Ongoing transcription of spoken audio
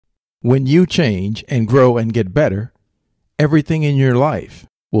When you change and grow and get better, everything in your life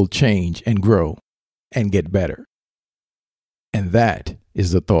will change and grow and get better. And that is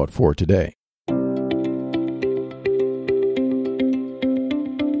the thought for today.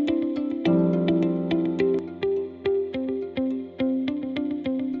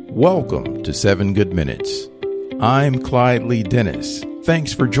 Welcome to 7 Good Minutes. I'm Clyde Lee Dennis.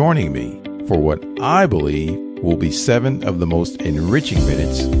 Thanks for joining me for what I believe will be 7 of the most enriching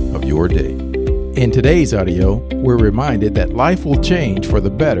minutes of your day. In today's audio, we're reminded that life will change for the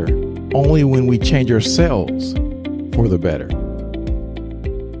better only when we change ourselves for the better.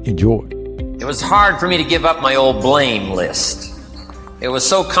 Enjoy. It was hard for me to give up my old blame list. It was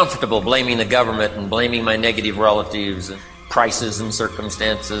so comfortable blaming the government and blaming my negative relatives and prices and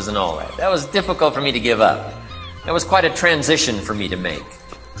circumstances and all that. That was difficult for me to give up. That was quite a transition for me to make.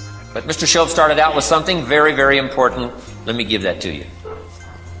 But Mr. Shoaib started out with something very, very important. Let me give that to you.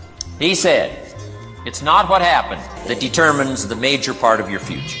 He said, it's not what happened that determines the major part of your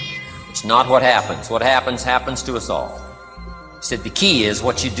future. It's not what happens. What happens, happens to us all. He said the key is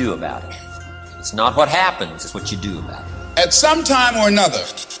what you do about it. It's not what happens, it's what you do about it. At some time or another,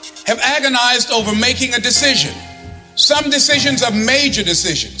 have agonized over making a decision. Some decisions are major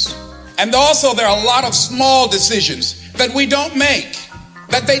decisions. And also there are a lot of small decisions that we don't make,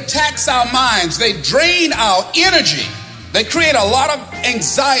 that they tax our minds, they drain our energy, they create a lot of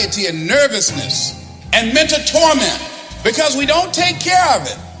anxiety and nervousness and mental torment because we don't take care of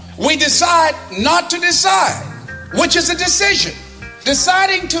it. We decide not to decide, which is a decision.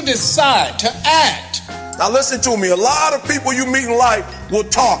 Deciding to decide, to act. Now listen to me, a lot of people you meet in life will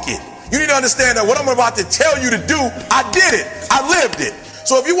talk it. You need to understand that what I'm about to tell you to do, I did it, I lived it.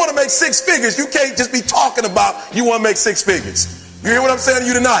 So if you want to make 6 figures, you can't just be talking about you want to make 6 figures. You hear what I'm saying to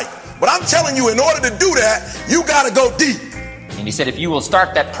you tonight? But I'm telling you, in order to do that, you got to go deep. And he said, if you will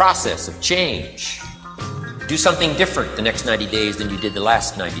start that process of change, do something different the next 90 days than you did the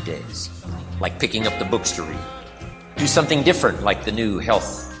last 90 days, like picking up the books to read. Do something different, like the new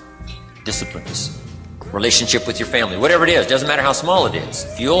health disciplines, relationship with your family, whatever it is, doesn't matter how small it is.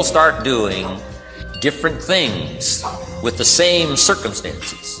 If you'll start doing different things with the same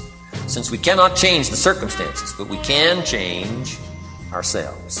circumstances, since we cannot change the circumstances, but we can change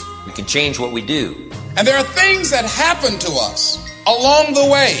ourselves. We can change what we do. And there are things that happen to us along the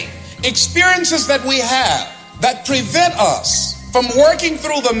way, experiences that we have that prevent us from working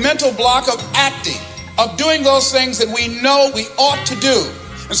through the mental block of acting, of doing those things that we know we ought to do.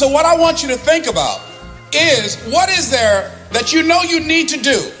 And so what I want you to think about is, what is there that you know you need to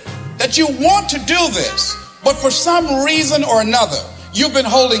do, that you want to do this, but for some reason or another, you've been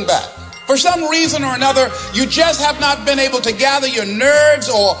holding back. For some reason or another, you just have not been able to gather your nerves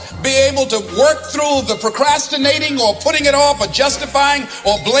or be able to work through the procrastinating or putting it off or justifying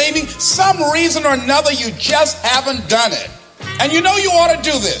or blaming. Some reason or another, you just haven't done it. And you know you ought to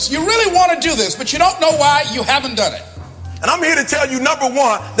do this. You really want to do this, but you don't know why you haven't done it. And I'm here to tell you, number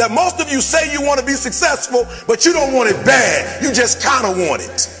one, that most of you say you want to be successful, but you don't want it bad. You just kind of want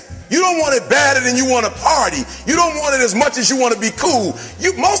it. You don't want it badder than you want to party. You don't want it as much as you want to be cool.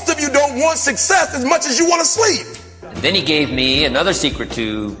 Most of you don't want success as much as you want to sleep. And then he gave me another secret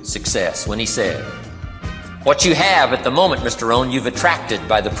to success when he said, what you have at the moment, Mr. Rohn, you've attracted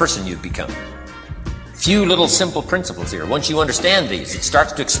by the person you've become. Few little simple principles here. Once you understand these, it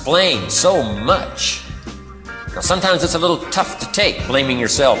starts to explain so much. Now, sometimes it's a little tough to take, blaming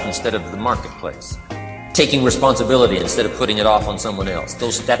yourself instead of the marketplace. Taking responsibility instead of putting it off on someone else.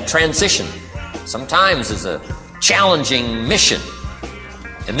 That transition sometimes is a challenging mission.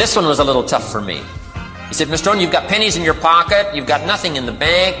 And this one was a little tough for me. He said, Mr. Rohn, you've got pennies in your pocket, you've got nothing in the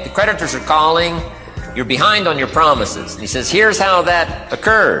bank, the creditors are calling, you're behind on your promises. And he says, here's how that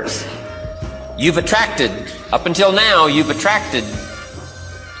occurs. You've attracted, up until now, you've attracted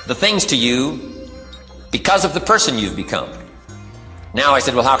the things to you because of the person you've become. Now I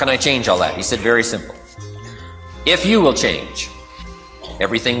said, well, how can I change all that? He said, very simple. If you will change,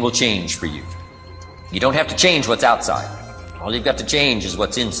 everything will change for you. You don't have to change what's outside. All you've got to change is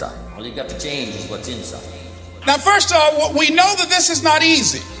what's inside. All you've got to change is what's inside. Now, first of all, we know that this is not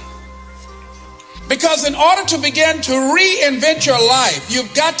easy. Because in order to begin to reinvent your life,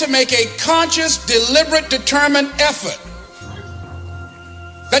 you've got to make a conscious, deliberate, determined effort.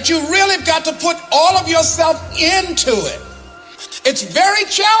 That you really have got to put all of yourself into it. It's very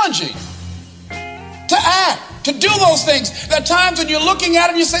challenging to act, to do those things. There are times when you're looking at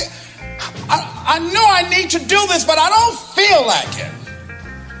it and you say, I know I need to do this, but I don't feel like it.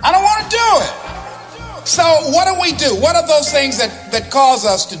 I don't want to do it. So what do? What are those things that cause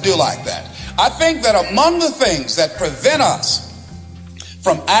us to do like that? I think that among the things that prevent us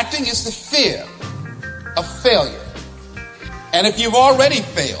from acting is the fear of failure. And if you've already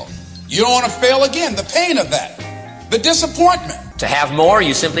failed, you don't want to fail again. The pain of that, the disappointment. To have more,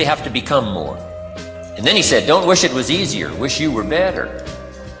 you simply have to become more. And then he said, don't wish it was easier. Wish you were better.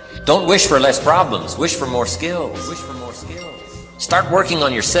 Don't wish for less problems. Wish for more skills. Wish for more skills. Start working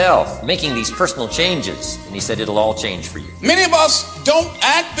on yourself, making these personal changes. And he said it'll all change for you. Many of us don't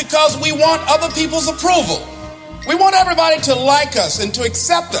act because we want other people's approval. We want everybody to like us and to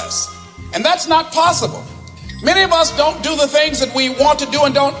accept us. And that's not possible. Many of us don't do the things that we want to do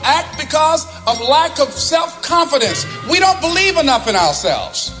and don't act because of lack of self-confidence. We don't believe enough in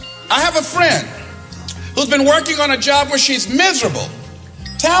ourselves. I have a friend who's been working on a job where she's miserable,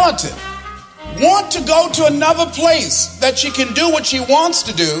 talented, want to go to another place that she can do what she wants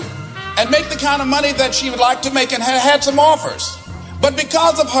to do and make the kind of money that she would like to make, and had some offers. But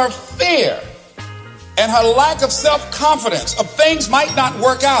because of her fear and her lack of self-confidence of things might not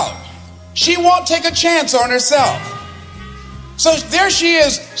work out, she won't take a chance on herself. So there she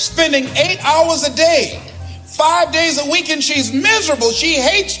is, spending 8 hours a day, 5 days a week, and she's miserable. She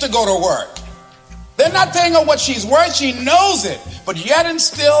hates to go to work. They're not paying her what she's worth. She knows it. But yet and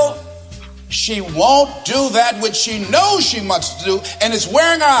still, she won't do that which she knows she must do, and it's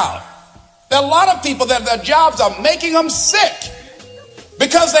wearing her out. There are a lot of people that their jobs are making them sick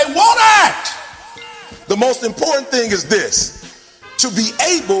because they won't act. The most important thing is this: to be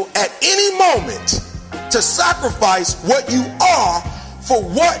able at any moment to sacrifice what you are for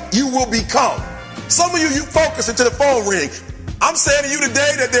what you will become. Some of you focus until the phone ring. I'm saying to you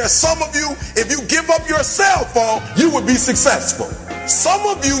today that there are some of you, if you give up your cell phone, you would be successful. Some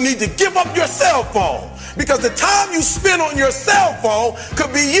of you need to give up your cell phone, because the time you spend on your cell phone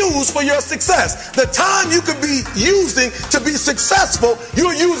could be used for your success. The time you could be using to be successful,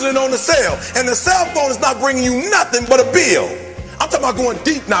 you're using it on the cell. And the cell phone is not bringing you nothing but a bill. I'm talking about going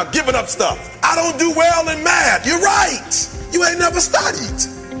deep now, giving up stuff. I don't do well in math. You're right. You ain't never studied.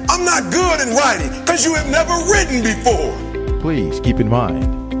 I'm not good in writing because you have never written before. Please keep in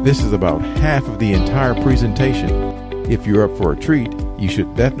mind, this is about half of the entire presentation. If you're up for a treat, you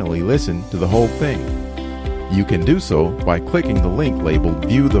should definitely listen to the whole thing. You can do so by clicking the link labeled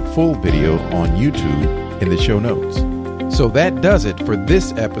View the Full Video on YouTube in the show notes. So that does it for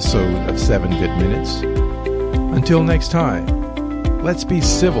this episode of 7 Good Minutes. Until next time, let's be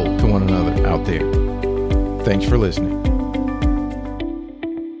civil to one another out there. Thanks for listening.